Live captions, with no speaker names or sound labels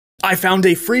I found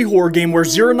a free horror game where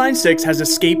 096 has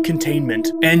escaped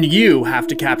containment, and you have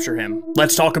to capture him.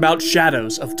 Let's talk about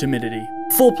Shadows of Timidity.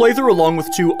 Full playthrough along with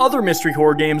 2 other mystery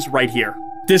horror games right here.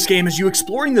 This game has you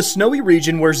exploring the snowy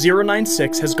region where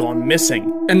 096 has gone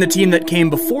missing, and the team that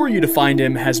came before you to find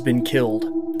him has been killed.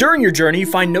 During your journey, you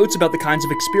find notes about the kinds of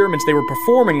experiments they were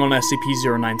performing on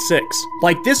SCP-096,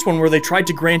 like this one where they tried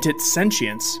to grant it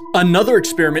sentience. Another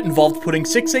experiment involved putting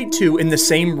 682 in the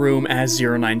same room as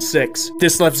 096.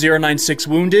 This left 096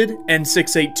 wounded, and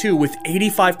 682 with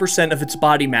 85% of its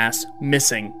body mass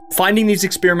missing. Finding these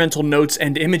experimental notes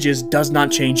and images does not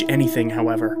change anything,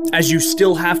 however, as you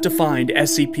still have to find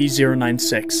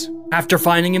SCP-096. After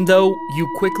finding him though,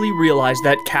 you quickly realize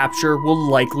that capture will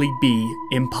likely be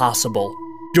impossible.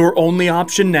 Your only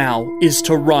option now is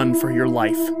to run for your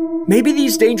life. Maybe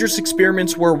these dangerous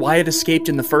experiments were why it escaped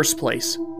in the first place.